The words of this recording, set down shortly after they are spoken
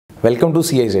Welcome to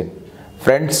CIZ.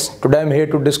 Friends, today I am here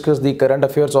to discuss the current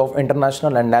affairs of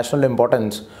international and national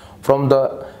importance from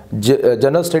the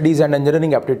General Studies and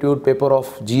Engineering Aptitude paper of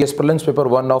GS Prelims paper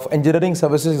 1 of Engineering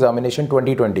Services Examination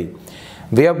 2020.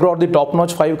 We have brought the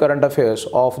top-notch 5 current affairs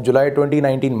of July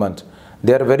 2019 month.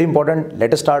 They are very important.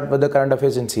 Let us start with the current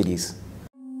affairs in series.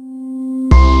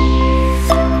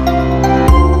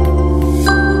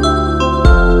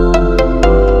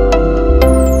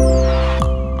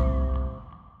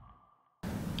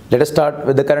 Let us start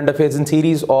with the current affairs in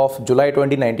series of July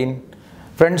 2019.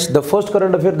 Friends, the first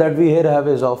current affair that we here have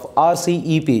is of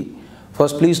RCEP.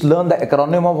 First, please learn the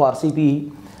acronym of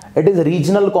RCEP. It is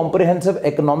Regional Comprehensive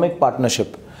Economic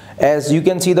Partnership. As you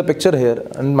can see the picture here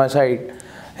on my side,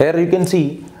 here you can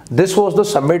see this was the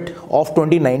summit of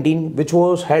 2019 which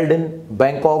was held in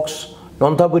Bangkok's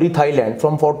Nonthaburi, Thailand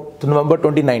from 4th November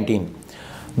 2019.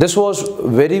 This was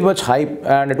very much hype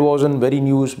and it was in very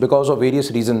news because of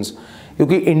various reasons.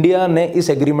 क्योंकि India ने इस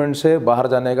agreement से बाहर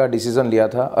जाने का decision लिया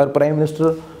था और prime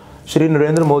minister Shri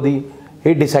Narendra Modi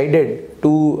he decided to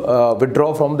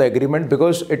withdraw from the agreement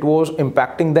because it was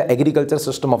impacting the agriculture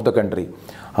system of the country.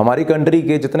 हमारी कंट्री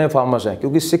के जितने फार्मर्स हैं,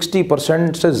 क्योंकि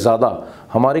 60% से ज़्यादा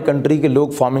हमारी कंट्री के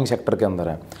लोग फार्मिंग सेक्टर के अंदर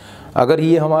हैं, अगर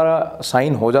ये हमारा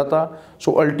साइन हो जाता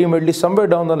so ultimately somewhere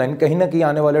down the line कहीं ना कहीं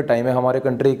आने वाले टाइम में हमारे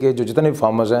कंट्री के जो जितने भी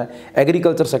फार्मर्स हैं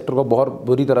एग्रीकल्चर सेक्टर को बहुत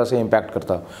बुरी तरह से इम्पैक्ट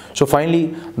करता. So finally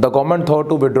the government thought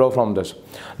to withdraw from this.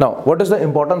 Now what is the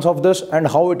importance of this and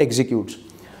how it executes.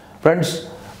 Friends,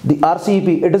 the RCEP,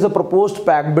 it is a proposed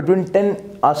pact between 10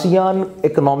 ASEAN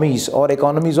economies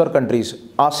or countries.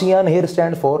 ASEAN here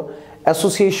stands for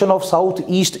Association of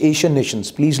Southeast Asian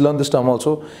Nations. Please learn this term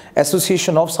also.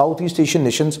 Association of Southeast Asian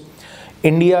Nations.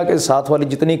 India के साथ वाली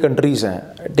जितनी countries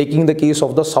हैं, taking the case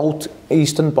of the south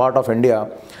eastern part of India,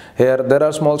 here there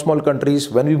are small countries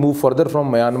when we move further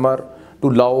from Myanmar to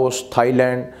Laos,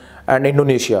 Thailand and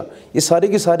Indonesia. ये सारी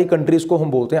की सारी countries को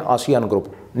हम बोलते हैं ASEAN group.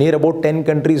 Near about 10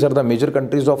 countries are the major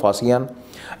countries of ASEAN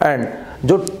and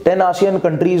जो 10 ASEAN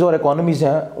countries और इकोनॉमीज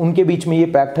हैं उनके बीच में ये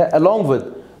पैक्ट है. Along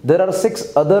with there are 6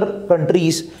 other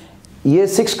countries. ये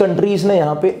 6 कंट्रीज ने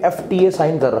यहाँ पे FTA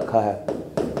साइन कर रखा है,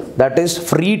 that is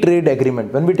free trade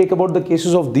agreement. When we take about the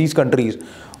cases of these countries,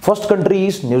 first country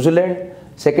is New Zealand,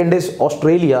 second is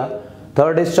Australia,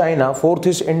 third is China, fourth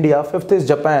is India, fifth is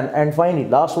Japan and finally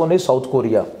last one is south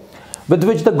Korea, with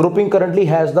which the grouping currently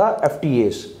has the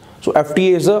FTAs. So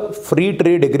FTA is a free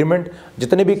trade agreement.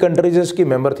 जितने भी countries इसकी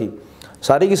member थी,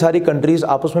 सारी की सारी countries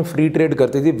आपस में free trade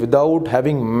करती थी without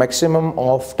having maximum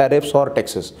of tariffs or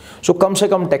taxes. So कम से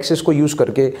कम taxes को use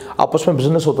करके आपस में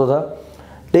business होता था.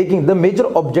 Taking the major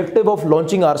objective of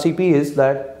launching RCEP is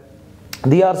that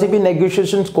the RCEP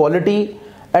negotiations quality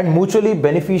and mutually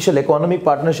beneficial economic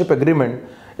partnership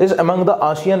agreement is among the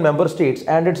ASEAN member states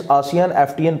and its ASEAN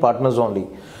FTA partners only.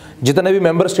 जितने भी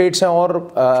member states हैं और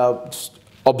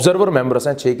observer members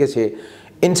हैं 6 के 6,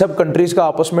 इन सब countries का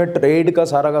आपस में ट्रेड का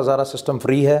सारा सिस्टम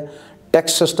फ्री है,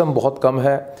 टैक्स सिस्टम बहुत कम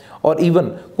है और इवन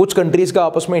कुछ कंट्रीज़ का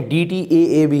आपस में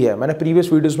DTAA भी है. मैंने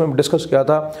प्रीवियस वीडियोस में डिस्कस किया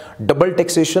था, double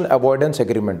taxation avoidance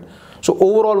agreement. So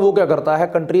overall वो क्या करता है,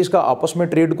 कंट्रीज़ का आपस में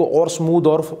ट्रेड को और स्मूथ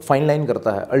और फाइन लाइन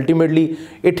करता है. Ultimately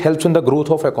it helps in the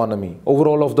growth of economy,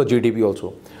 overall of the GDP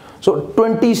also. So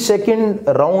 22nd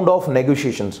round of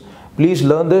negotiations. Please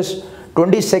learn this.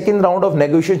 22nd round of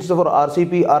negotiations for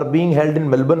RCEP are being held in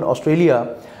Melbourne, Australia,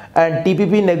 and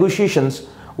TPP negotiations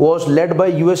was led by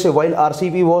USA while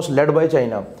RCEP was led by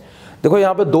China. देखो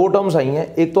यहाँ पे 2 terms आई हैं,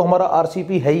 एक तो हमारा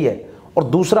RCEP है ही है और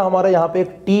दूसरा हमारा यहाँ पे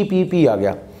एक TPP आ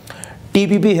गया.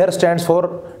 TPP here stands for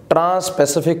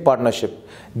Trans-Pacific Partnership.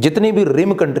 जितनी भी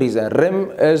रिम कंट्रीज हैं, rim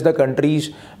is the countries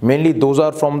mainly those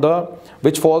are from the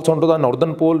which falls on to the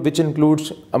northern pole which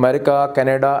includes America,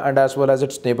 Canada and as well as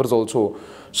it's neighbours also.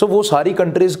 सो वो सारी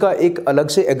countries का एक अलग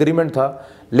से agreement था,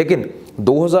 लेकिन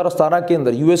 2017 के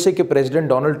अंदर USA के प्रेसिडेंट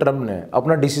डोनाल्ड ट्रंप ने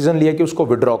अपना डिसीजन लिया कि उसको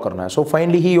विड्रॉ करना है. So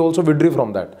finally he also withdrew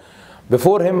from that.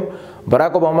 Before him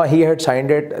Barack Obama he had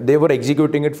signed it, they were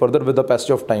executing it further with the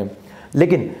passage of time.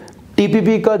 लेकिन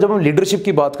TPP का जब हम लीडरशिप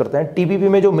की बात करते हैं, TPP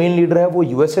में जो मेन लीडर है वो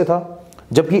USA था,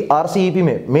 जबकि RCEP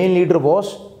में main leader was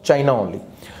China only.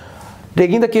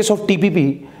 Taking the case of TPP,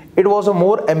 it was a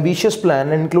more ambitious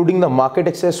plan including the market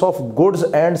access of goods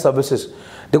and services.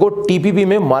 देखो TPP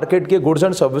में मार्केट के गुड्स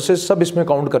एंड सर्विसेज सब इसमें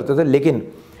count करते थे, लेकिन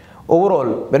overall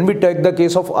when we take the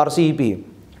case of RCEP,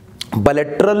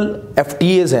 bilateral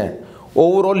FTAs हैं,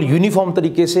 overall uniform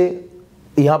तरीके से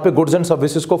यहाँ पे गुड्स एंड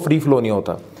सर्विसेज को फ्री फ्लो नहीं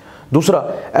होता. दूसरा,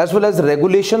 as well as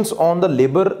regulations on the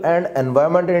labour and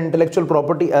environment and intellectual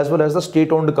property as well as the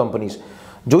state owned companies.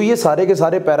 जो ये सारे के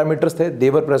सारे पैरामीटर्स थे, दे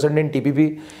वर प्रेजेंट इन TPP.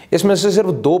 इसमें से सिर्फ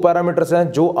 2 पैरामीटर्स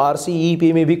हैं जो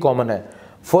RCEP में भी कॉमन है.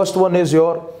 First one is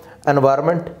your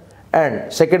environment,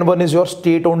 and second one is your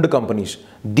state owned companies.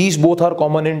 These both are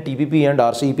common in TPP and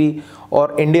RCEP,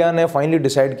 और इंडिया ने फाइनली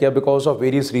डिसाइड किया बिकॉज ऑफ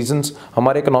वेरियस रीजंस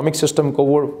हमारे economic system को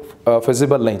वो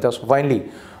feasible नहीं था. So finally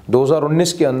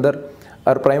 2019 के अंदर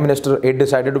our prime minister it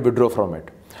decided to withdraw from it.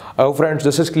 I hope friends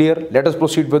this is clear. Let us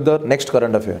proceed with the next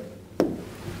current affair.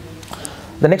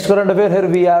 The next current affair here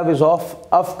we have is of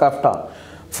AFCFTA.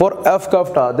 For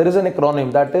AFCFTA there is an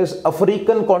acronym that is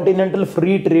African Continental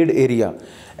Free Trade Area.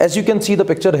 As you can see the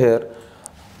picture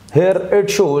here it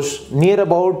shows near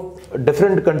about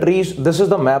different countries. This is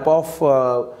the map of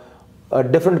a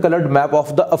different colored map of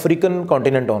the African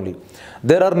continent only.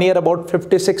 There are near about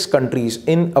 56 countries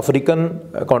in African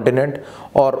continent,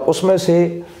 और उसमें से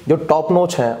जो top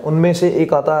नोच हैं उनमें से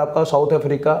एक आता है आपका साउथ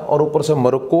अफ्रीका, और ऊपर से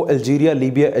मोरक्को, अल्जीरिया,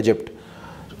 लीबिया, इजिप्ट,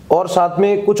 और साथ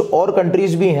में कुछ और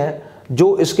कंट्रीज भी हैं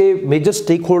जो इसके मेजर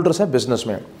स्टेक होल्डर्स हैं बिजनेस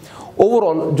में.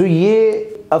 ओवरऑल जो ये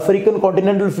African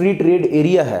continental free trade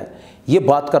area है ये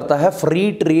बात करता है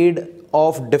free trade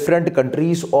off different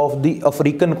countries of the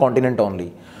African continent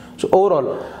only. So overall,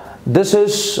 this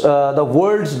is the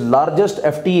world's largest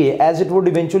FTA, as it would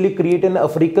eventually create an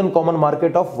African common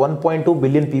market of 1.2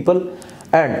 billion people,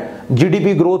 and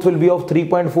GDP growth will be of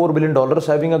 $3.4 billion,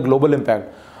 having a global impact.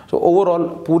 So overall,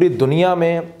 पूरी दुनिया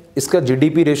में इसका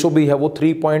GDP ratio भी है वो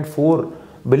 3.4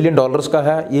 billion dollars का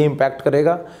है, ये इम्पैक्ट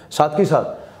करेगा. साथ ही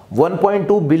साथ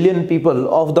 1.2 billion people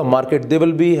of the market, they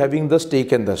will be having the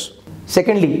stake in this.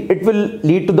 Secondly, it will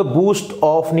lead to the boost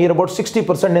of near about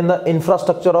 60% in the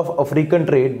infrastructure of African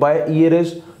trade by year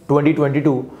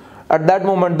 2022. At that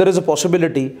moment, there is a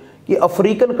possibility कि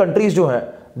African countries जो हैं,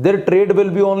 their trade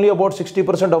will be only about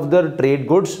 60% of their trade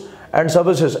goods and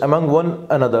services among one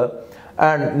another,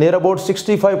 and near about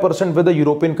 65% with the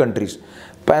European countries.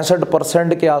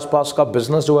 65% के आसपास का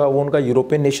business जो है वो उनका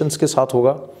यूरोपियन नेशंस के साथ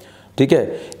होगा. ठीक है,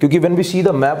 क्योंकि when we see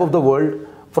the map of the world,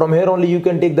 from here only you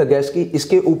can take the guess कि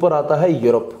इसके ऊपर आता है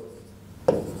यूरोप,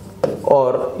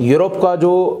 और यूरोप का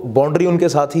जो बाउंड्री उनके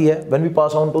साथ ही है. When we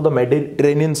pass on to the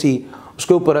Mediterranean सी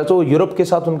उसके ऊपर है, तो यूरोप के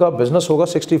साथ उनका बिजनेस होगा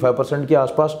 65% के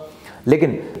आसपास.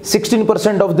 लेकिन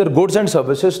 16% of their goods and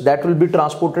services that will be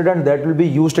transported and that will be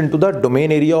used into the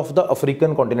domain area of the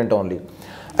African continent only.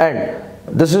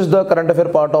 And this is the current affair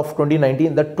part of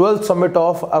 2019. The 12th summit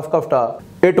of AFCFTA,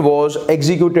 it was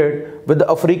executed with the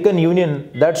African Union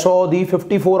that saw the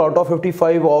 54 out of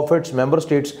 55 of its member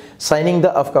states signing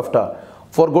the AFCFTA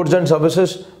for goods and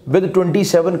services, with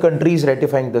 27 countries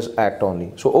ratifying this act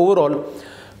only. So overall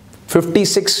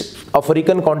 56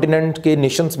 African continent के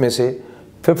Nations में से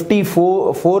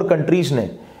 54 countries ने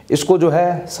इसको जो है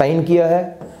sign किया है,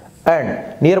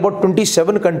 and near about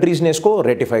 27 countries ने इसको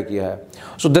रेटिफाई किया है.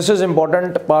 So this is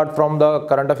important part from the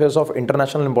current affairs of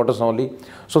international importance only.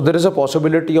 So there is a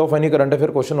possibility of any current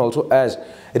affair question also, as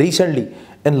recently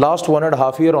in last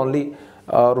 1.5 year only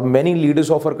और many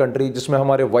leaders of our country, जिसमें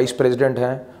हमारे vice president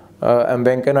हैं M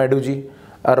Venkaiah Naidu ji,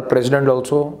 our president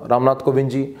also Ramnath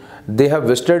Kovind ji, they have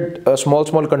visited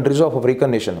small countries of African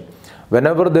nation.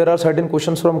 Whenever there are certain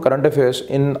questions from current affairs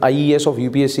in IES of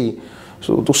UPSC,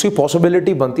 so उसकी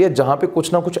possibility बनती है जहाँ पे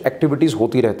कुछ ना कुछ activities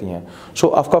होती रहती हैं.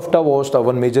 So AFCFTA was the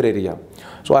one major area.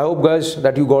 So I hope guys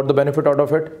that you got the benefit out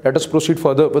of it. Let us proceed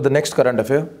further with the next current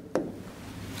affair.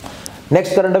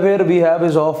 Next current affair we have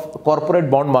is of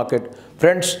corporate bond market.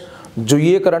 Friends, जो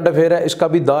ये current affair है इसका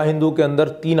भी the Hindu के अंदर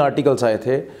 3 articles आए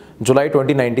थे जुलाई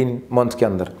 2019 month के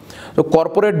अंदर. तो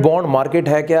कॉर्पोरेट बॉन्ड मार्केट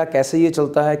है क्या, कैसे ये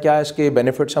चलता है, क्या इसके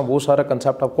बेनिफिट्स हैं, वो सारा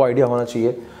कंसेप्ट आपको आइडिया होना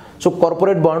चाहिए. सो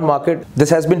corporate bond market,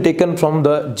 this has been taken from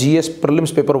the GS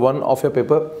Prelims paper 1 of your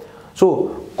paper. So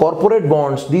corporate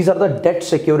bonds, these are the debt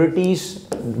securities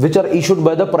which are issued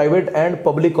by the private and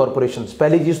public corporations.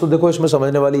 पहली चीज तो देखो इसमें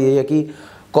समझने वाली ये है कि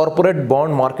कॉर्पोरेट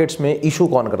बॉन्ड मार्केट्स में इशू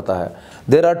कौन करता है.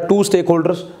 There are 2 stake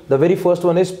holders. The very first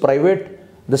one is private,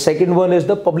 the second one is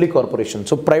the public corporation.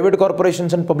 So private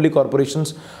corporations and public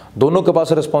corporations दोनों के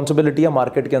पास रिस्पॉन्सिबिलिटी है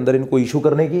मार्केट के अंदर इनको इशू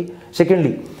करने की.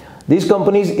 Secondly, these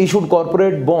companies issued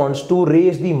corporate bonds to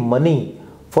raise the money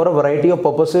for a variety of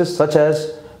purposes such as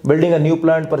building a new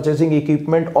plant, purchasing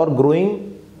equipment or growing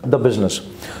the business.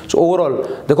 So overall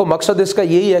देखो मकसद इसका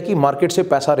यही है कि मार्केट से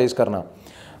पैसा रेज करना.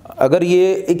 अगर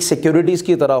ये एक सिक्योरिटीज़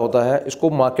की तरह होता है, इसको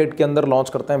मार्केट के अंदर लॉन्च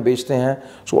करते हैं, बेचते हैं,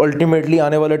 सो अल्टीमेटली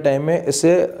आने वाले टाइम में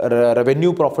इससे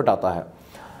रेवेन्यू प्रॉफिट आता है.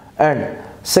 And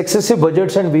successive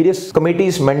budgets and various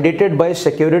committees mandated bye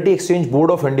security exchange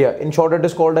board of India, in short it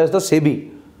is called as the SEBI,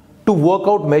 to work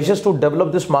out measures to develop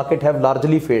this market have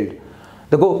largely failed.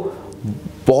 देखो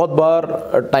बहुत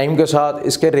बार time के साथ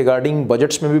इसके regarding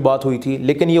budgets में भी बात हुई थी,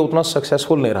 लेकिन ये उतना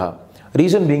सक्सेसफुल नहीं रहा.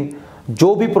 रीज़न बीइंग,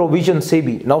 जो भी provision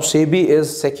SEBI, now SEBI is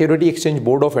security exchange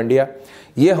board of India,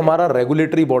 ये हमारा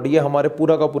रेगुलेटरी बॉडी है हमारे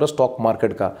पूरा का पूरा स्टॉक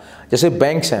मार्केट का। जैसे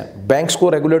बैंक्स हैं, बैंक्स को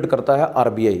रेगुलेट करता है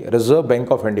RBI, reserve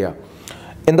bank of India.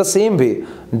 In the same way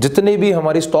जितने भी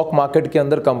हमारी स्टॉक मार्केट के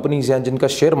अंदर कंपनीज हैं जिनका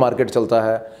शेयर मार्केट चलता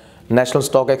है नेशनल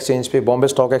स्टॉक एक्सचेंज पे, बॉम्बे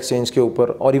स्टॉक एक्सचेंज के ऊपर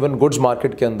और इवन गुड्स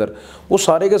मार्केट के अंदर, वो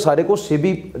सारे के सारे को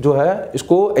सेबी जो है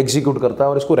इसको एग्जीक्यूट करता है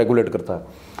और इसको रेगुलेट करता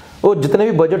है। तो जितने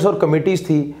भी बजट्स और कमिटीज़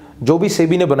थी जो भी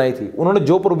सेबी ने बनाई थी, उन्होंने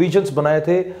जो प्रोविजंस बनाए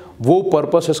थे वो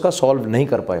पर्पस इसका सॉल्व नहीं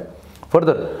कर पाए।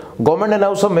 Further government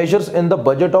announce some measures in the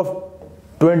budget of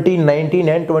 2019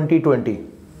 and 2020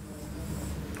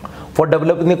 for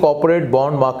developing the corporate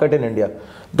bond market in India.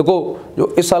 देखो जो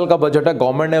इस साल का बजट है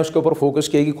गवर्नमेंट ने उसके ऊपर फोकस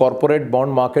किया कि कॉर्पोरेट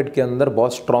बॉन्ड मार्केट के अंदर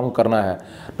बहुत स्ट्रॉन्ग करना है।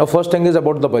 Now first thing is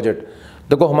about the budget.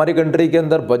 देखो हमारी कंट्री के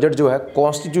अंदर बजट जो है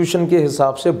कॉन्स्टिट्यूशन के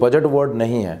हिसाब से बजट वर्ड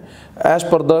नहीं है। As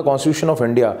per the constitution of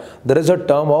India there is a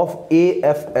term of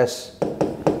AFS।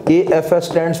 AFS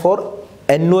stands for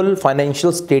annual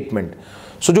financial statement.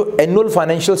 सो जो एनुअल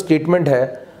फाइनेंशियल स्टेटमेंट है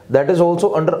that is also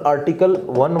under article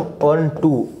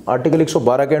 112, article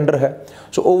 112 के अंडर है।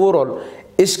 So overall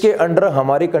इसके under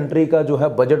हमारी country का जो है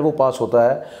budget वो पास होता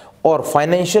है और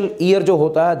फाइनेंशियल ईयर जो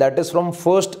होता है that is from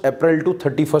 1 April to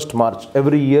 31 March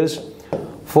every years,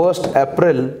 1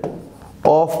 April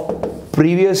of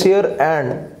previous year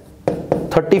and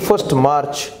 31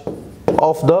 March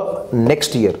of the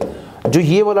next year. जो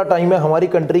ये वाला टाइम है हमारी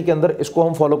कंट्री के अंदर इसको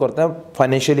हम फॉलो करते हैं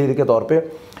फाइनेंशियल ईयर के तौर पे।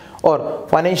 और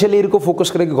फाइनेंशियल ईयर को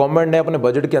फोकस करके गवर्नमेंट ने अपने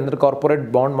बजट के अंदर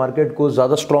कॉर्पोरेट बॉन्ड मार्केट को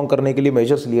ज़्यादा स्ट्रॉन्ग करने के लिए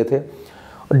मेजर्स लिए थे।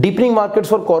 Deepening markets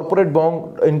for corporate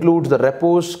bond includes the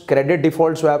repos, credit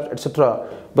default swaps, etc.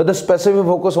 with a specific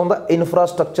focus on the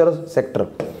infrastructure sector.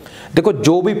 देखो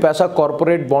जो भी पैसा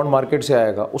कॉर्पोरेट बॉन्ड मार्केट से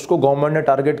आएगा उसको गवर्नमेंट ने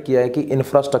टारगेट किया है कि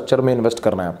इंफ्रास्ट्रक्चर में इन्वेस्ट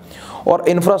करना है। और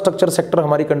इंफ्रास्ट्रक्चर सेक्टर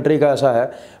हमारी कंट्री का ऐसा है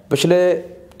पिछले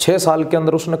 6 साल के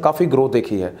अंदर उसने काफ़ी ग्रोथ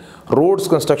देखी है। रोड्स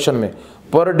कंस्ट्रक्शन में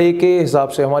पर डे के हिसाब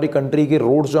से हमारी कंट्री के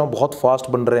रोड्स जो हैं बहुत फास्ट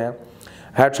बन रहे हैं।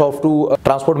 Hats off to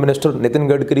Transport Minister Nitin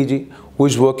Gadkari ji, who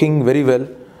is working very well.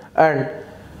 And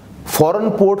foreign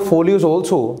portfolios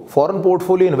also, foreign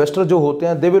portfolio investors जो होते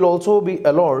हैं, they will also be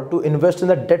allowed to invest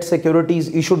in the debt securities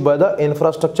issued by the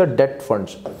infrastructure debt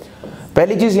funds.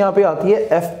 पहली चीज यहाँ पे आती है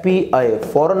FPI,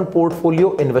 Foreign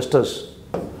Portfolio Investors।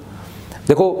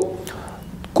 देखो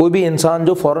कोई भी इंसान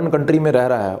जो फॉरेन कंट्री में रह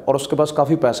रहा है और उसके पास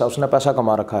काफ़ी पैसा, उसने पैसा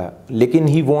कमा रखा है, लेकिन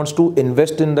he wants to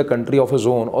invest in the country of his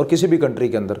own और किसी भी कंट्री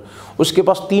के अंदर, उसके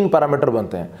पास 3 पैरामीटर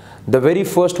बनते हैं। The very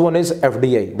first one is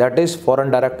FDI, that is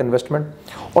foreign direct investment,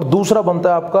 और दूसरा बनता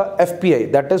है आपका FPI,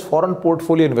 that is foreign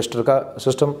portfolio investor का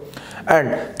system,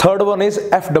 and third one is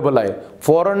FII,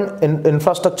 foreign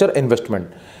infrastructure investment.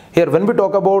 Here when we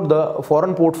talk about the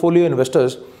foreign portfolio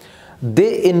investors, they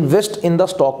invest in the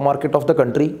stock market of the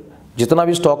country. जितना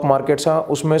भी stock markets हैं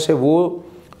उसमें से वो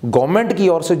government की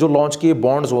ओर से जो लॉन्च किए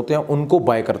बॉन्ड्स होते हैं उनको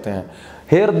बाय करते हैं।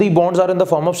 Hair the bonds are in the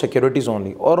form of securities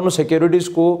only, और उन सिक्योरिटीज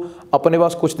को अपने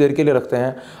पास कुछ देर के लिए रखते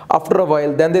हैं। After a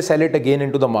while then they sell it again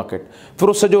into the market. फिर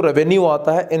उससे जो रेवेन्यू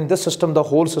आता है in this system, the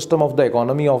whole system of the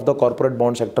economy of the corporate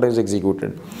bond sector is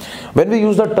executed. When we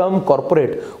use the term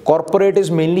corporate, corporate is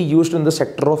mainly used in the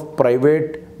sector of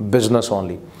private business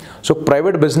only. So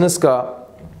private business का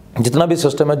जितना भी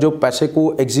system है जो पैसे को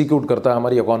execute करता है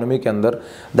हमारी इकोनॉमी के अंदर,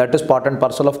 that is part and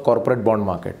parcel of corporate bond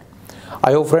market.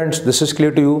 I hope friends this is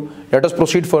clear to you. Let us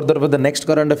proceed further with the next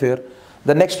current affair.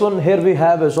 The next one here we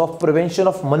have is of prevention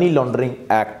of money laundering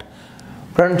act.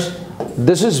 Friends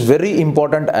this is very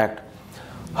important act.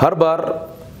 हर बार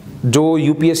जो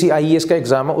UPSC IES का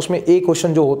exam है उसमें एक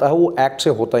question जो होता है वो act से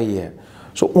होता ही है।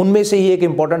 सो उनमें से ही एक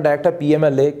इंपॉर्टेंट एक्ट है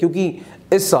PMLA, क्योंकि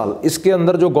इस साल इसके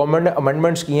अंदर जो गवर्नमेंट ने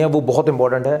अमेंडमेंट्स किए हैं वो बहुत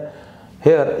इंपॉर्टेंट है।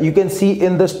 Hair you can see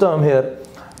in this term here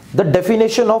the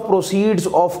definition of proceeds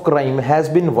of crime has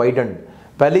been वाइडन्ड।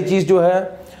 पहली चीज जो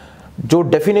है, जो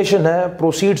डेफिनेशन है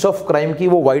प्रोसीड्स ऑफ क्राइम की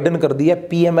वो वाइडन कर दी है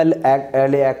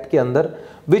PMLA एक्ट के अंदर,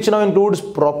 which now includes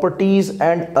properties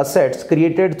and assets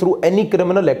created through any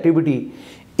criminal activity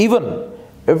even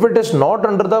if it is not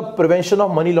under the Prevention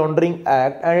of Money Laundering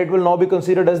Act, and it will now be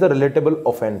considered as the relatable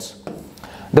offense।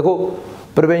 देखो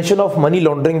prevention of money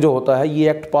laundering जो होता है ये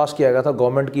act पास किया गया था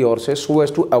government की ओर से so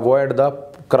as to avoid the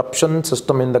corruption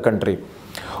system in the country.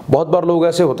 बहुत बार लोग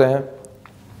ऐसे होते हैं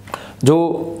जो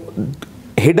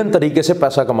हिडन तरीके से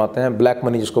पैसा कमाते हैं, ब्लैक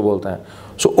मनी जिसको बोलते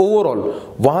हैं। सो ओवरऑल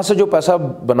वहाँ से जो पैसा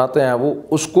बनाते हैं वो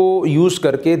उसको यूज़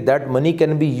करके that money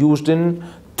can be used in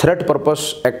threat purpose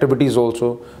activities also.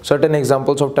 Certain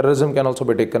examples of terrorism can also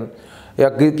be taken, या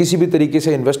किसी भी तरीके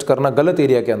से इन्वेस्ट करना गलत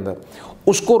एरिया के अंदर,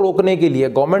 उसको रोकने के लिए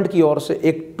गवर्नमेंट की ओर से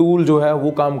एक टूल जो है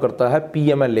वो काम करता है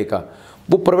PMLA का।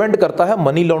 वो प्रिवेंट करता है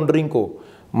मनी लॉन्ड्रिंग को।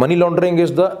 Money laundering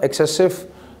is the excessive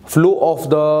flow of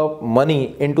the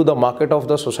money into the market of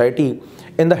the society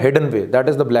in the hidden way, that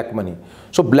is the black money.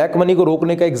 So black money को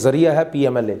रोकने का एक जरिया है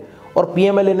PMLA, और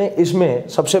PMLA ने इसमें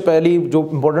सबसे पहली जो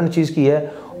इंपॉर्टेंट चीज़ की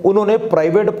है, उन्होंने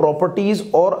प्राइवेट प्रॉपर्टीज़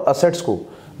और असेट्स को,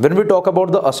 when we talk about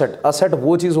the asset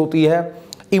वो चीज़ होती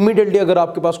है इमीडिएटली अगर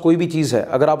आपके पास कोई भी चीज़ है,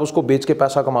 अगर आप उसको बेच के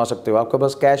पैसा कमा सकते हो, आपके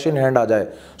पास कैश इन हैंड आ जाए,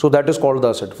 so that is called the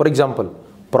asset. For example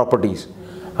properties,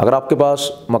 अगर आपके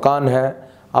पास मकान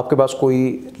है, आपके पास कोई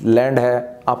लैंड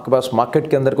है, आपके पास मार्केट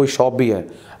के अंदर कोई शॉप भी है,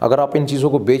 अगर आप इन चीज़ों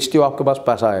को बेचते हो आपके पास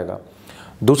पैसा आएगा।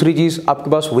 दूसरी चीज़,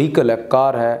 आपके पास व्हीकल है,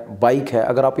 कार है, बाइक है,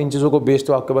 अगर आप इन चीज़ों को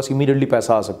बेचते हो आपके पास इमीडिएटली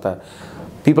पैसा आ सकता है।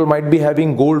 People might be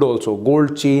having gold also,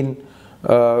 gold chain,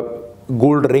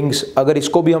 gold rings, अगर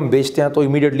इसको भी हम बेचते हैं तो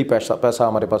इमीडिएटली पैसा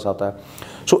हमारे पास आता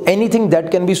है। So anything that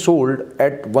can be sold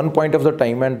at one point of the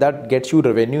time and that gets you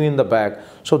revenue in the back,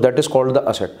 so that is called the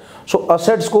asset. So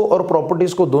assets को और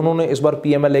प्रॉपर्टीज को दोनों ने इस बार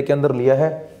PMLA के अंदर लिया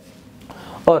है,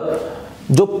 और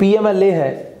जो PMLA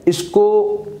है इसको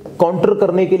काउंटर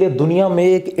करने के लिए दुनिया में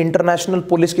एक इंटरनेशनल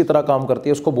पुलिस की तरह काम करती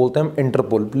है, उसको बोलते हैं हम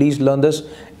interpole. Please learn this,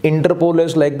 interpole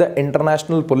is like the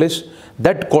international police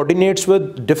that coordinates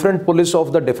with different police of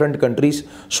the different countries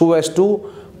so as to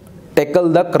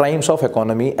tackle the crimes of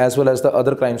economy as well as the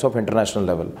other crimes of international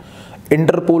level.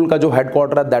 Interpole का जो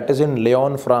headquarter है that is in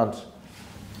Leone, France.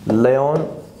 Leone,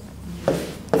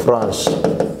 France.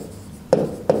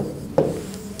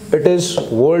 It is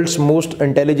world's most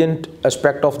intelligent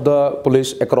aspect of the police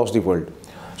across the world.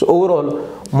 So overall,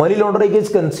 money laundering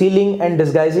is concealing and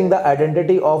disguising the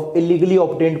identity of illegally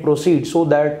obtained proceeds so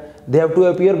that they have to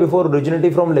appear before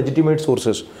originating from legitimate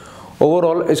sources.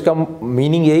 Overall, इसका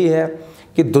meaning यही है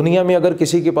कि दुनिया में अगर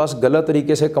किसी के पास गलत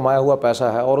तरीके से कमाया हुआ पैसा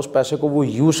है और उस पैसे को वो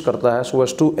यूज़ करता है so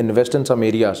as to invest in some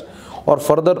areas, और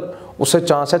फर्दर उससे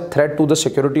चांस है threat to the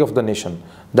security of the nation,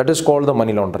 that is called the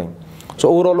money laundering. So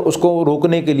overall उसको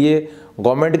रोकने के लिए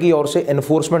गवर्नमेंट की ओर से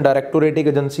एनफोर्समेंट डायरेक्टोरेट एक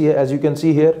एजेंसी है, as you can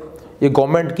see here, ये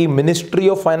गवर्नमेंट की मिनिस्ट्री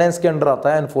ऑफ फाइनेंस के अंडर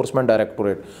आता है एनफोर्समेंट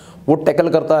डायरेक्टोरेट। वो टैकल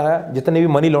करता है जितनी भी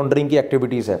मनी लॉन्ड्रिंग की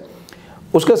एक्टिविटीज़ है।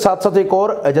 उसके साथ साथ एक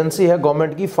और एजेंसी है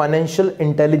गवर्नमेंट की, फाइनेंशियल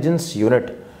इंटेलिजेंस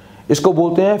यूनिट, इसको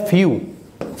बोलते हैं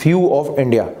few of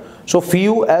India. So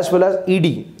few as well as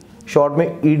ED, short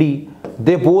में ED,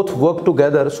 they both work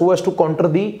together so as to counter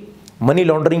the money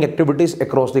laundering activities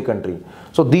across the country.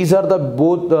 So these are the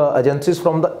both agencies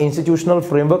from the institutional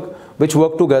framework which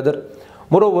work together.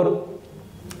 Moreover,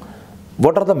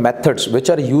 what are the methods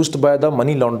which are used by the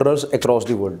money launderers across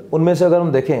the world? उनमें से अगर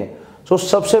हम देखें तो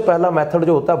सबसे पहला method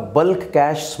जो होता है bulk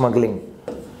cash smuggling.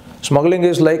 Smuggling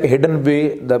is like hidden way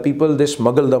the people they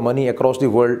smuggle the money across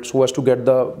the world so as to get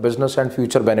the business and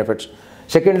future benefits.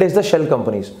 Second is the shell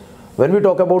companies. When we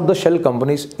talk about the shell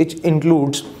companies, it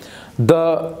includes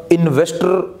the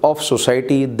investor of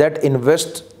society that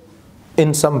invests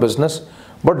in some business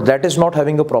but that is not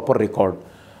having a proper record,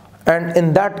 and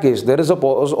in that case there is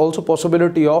also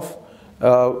possibility of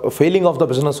failing of the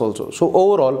business also. So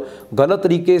overall गलत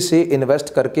तरीके से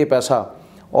invest करके पैसा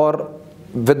और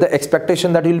with the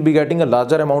expectation that you will be getting a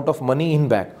larger amount of money in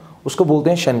back, उसको बोलते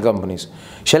हैं shell companies.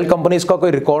 Shell companies का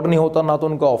कोई रिकॉर्ड नहीं होता, ना तो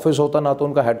उनका ऑफिस होता, ना तो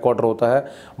उनका हेडक्वार्टर होता है,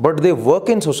 but they work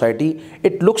in society.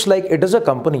 It looks like it is a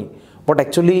company but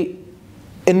actually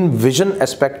in vision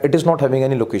aspect it is not having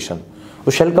any location.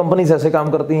 तो शेल कंपनीज ऐसे काम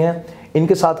करती हैं,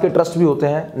 इनके साथ के ट्रस्ट भी होते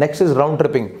हैं। Next is round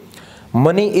tripping.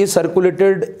 Money is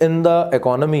circulated in the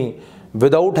economy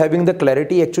without having the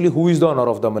clarity actually who is the owner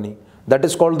of the money, that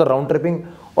is called the round tripping.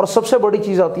 और सबसे बड़ी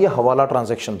चीज़ आती है हवाला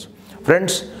transactions.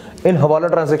 Friends, in hawala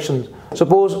transactions,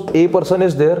 suppose A person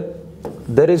is there,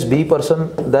 there is B person,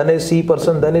 then is C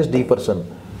person, then is D person.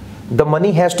 The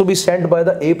money has to be sent by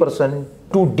the A person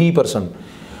to D person.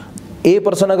 A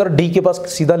person अगर D के पास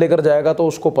सीधा लेकर जाएगा तो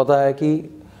उसको पता है कि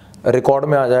रिकॉर्ड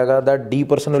में आ जाएगा that D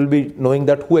person will be knowing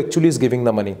that who actually is giving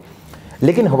the money.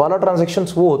 लेकिन हवाला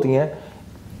ट्रांजेक्शन्स वो होती हैं,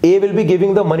 A will be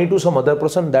giving the money to some other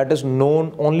person that is known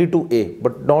only to A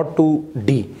but not to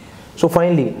D. So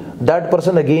finally that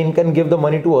person again can give the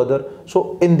money to other. So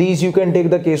in these you can take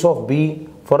the case of B,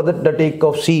 further the take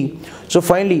of C. So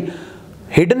finally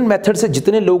hidden method से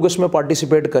जितने लोग इसमें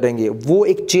participate करेंगे वो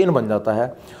एक chain बन जाता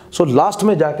है। सो लास्ट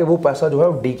में जाके वो पैसा जो है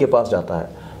वो डी के पास जाता है।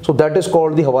 So that is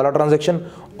called the हवाला ट्रांजेक्शन।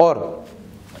 और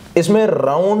इसमें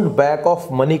राउंड बैक ऑफ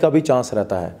मनी का भी चांस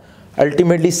रहता है।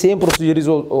 Ultimately same procedure is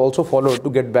also follow to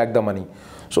get back the money.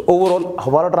 So overall,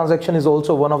 hawala transaction is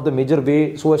also one of the major way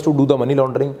so as to do the money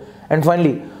laundering. And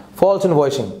finally, false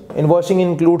invoicing. Invoicing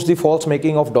includes the false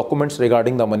making of documents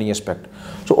regarding the money aspect.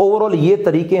 So overall, ये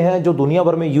तरीके हैं जो दुनिया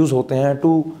भर में use होते हैं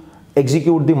to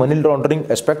execute the money laundering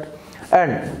aspect.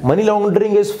 And money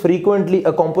laundering is frequently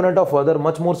a component of other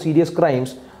much more serious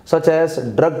crimes such as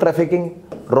drug trafficking,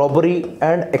 robbery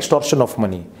and extortion of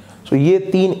money. So ये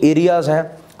 3 areas हैं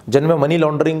जिनमें money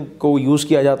laundering को use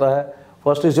किया जाता है.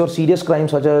 First is your serious crime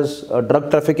such as drug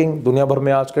trafficking, दुनिया भर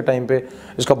में आज के टाइम पे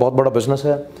इसका बहुत बड़ा बिजनेस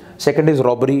है. Second is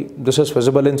robbery, this is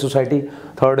visible in society.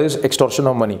 Third is extortion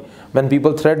of money, when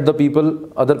people threat the people,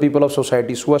 other people of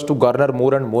society so as to Garner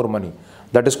more and more money,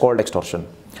 that is called extortion.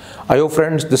 I hope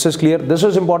friends this is clear. This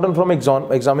is important from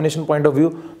examination point of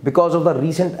view because of the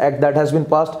recent act that has been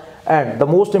passed, and the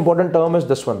most important term is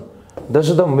this one. This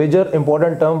is the major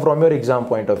important term from your exam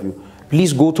point of view.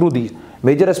 Please go through these.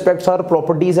 Major aspects are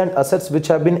properties and assets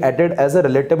which have been added as a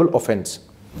relatable offense.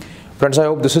 Friends, I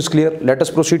hope this is clear. Let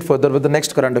us proceed further with the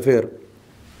next current affair.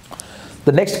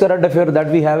 The next current affair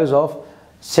that we have is of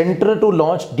Center to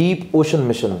launch Deep Ocean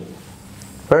Mission.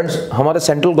 Friends, हमारे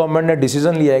central government ने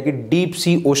decision लिया है कि deep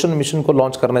sea ocean mission को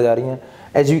launch करने जा रही हैं.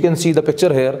 As you can see the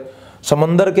picture here,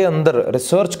 समंदर के अंदर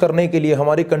रिसर्च करने के लिए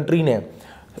हमारी कंट्री ने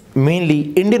मेनली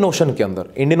इंडियन ओशन के अंदर,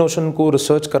 इंडियन ओशन को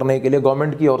रिसर्च करने के लिए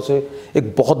गवर्नमेंट की ओर से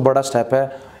एक बहुत बड़ा स्टेप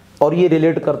है. और ये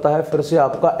रिलेट करता है फिर से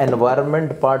आपका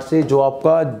एनवायरनमेंट पार्ट से, जो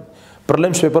आपका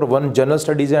prelims paper 1 general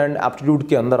studies and aptitude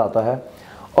के अंदर आता है.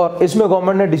 और इसमें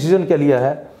गवर्नमेंट ने डिसीजन क्या लिया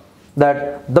है that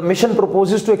the mission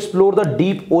proposes to explore the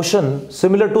deep ocean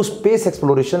similar to space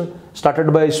exploration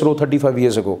started by ISRO 35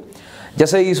 years ago.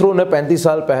 जैसे इसरो ने 35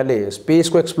 साल पहले स्पेस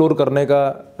को एक्सप्लोर करने का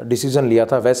डिसीजन लिया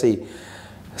था, वैसे ही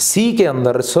सी के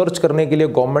अंदर रिसर्च करने के लिए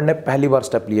गवर्नमेंट ने पहली बार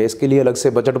स्टेप लिया. इसके लिए अलग से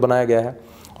बजट बनाया गया है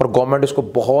और गवर्नमेंट इसको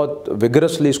बहुत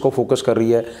विगरसली इसको फोकस कर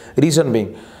रही है. रीजन बीइंग,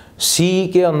 सी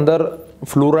के अंदर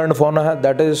फ्लोरा एंड फौना है,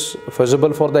 that is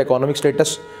feasible for the economic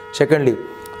status. Secondly,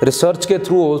 research के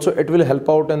through also it will help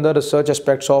out in the research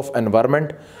aspects of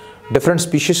environment. Different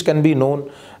species can be known.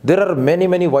 There are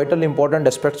many vital important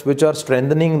aspects which are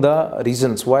strengthening the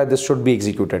reasons why this should be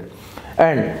executed.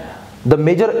 And the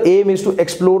major aim is to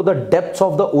explore the depths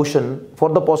of the ocean for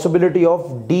the possibility of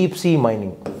deep sea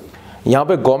mining. यहाँ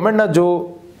पे government ने जो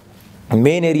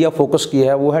main area focus किया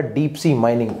है वो है deep sea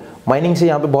mining. Mining से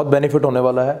यहाँ पे बहुत बेनिफिट होने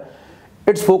वाला है.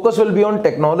 Its focus will be on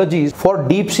technologies for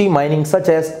deep sea mining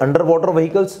such as underwater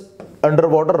vehicles,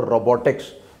 underwater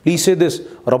robotics. Please say this,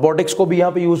 robotics को भी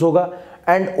यहाँ पे यूज होगा,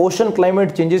 and ocean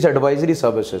climate changes advisory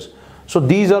services. So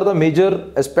these are the major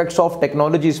aspects of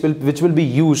technologies which will be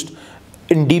used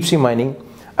in deep sea mining.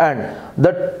 And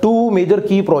the 2 major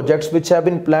key projects which have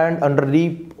been planned under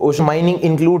deep ocean mining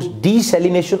includes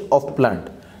desalination of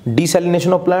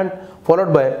plant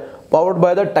followed by powered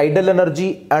by the tidal energy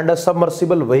and a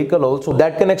submersible vehicle also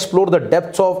that can explore the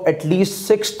depths of at least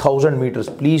 6,000 meters.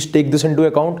 Please take this into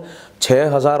account.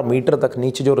 6,000 metre तक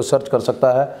नीचे जो research कर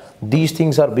सकता है, these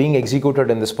things are being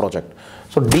executed in this project.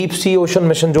 So deep sea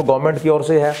ocean mission जो government की ओर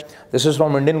से है, this is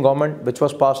from Indian government which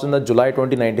was passed in the July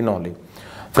 2019 only.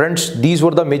 Friends, these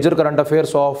were the major current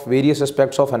affairs of various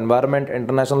aspects of environment,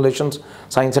 international relations,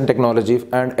 science and technology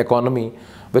and economy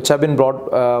which have been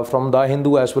brought from the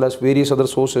Hindu as well as various other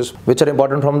sources which are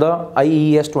important from the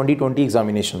IES 2020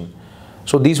 examination.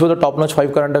 So these were the top-notch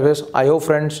 5 current affairs. I hope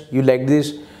friends you like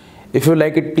this. If you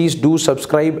like it, please do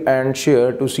subscribe and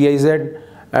share to CIZ,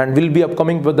 and we'll be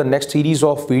upcoming with the next series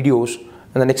of videos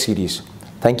in the next series.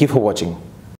 Thank you for watching.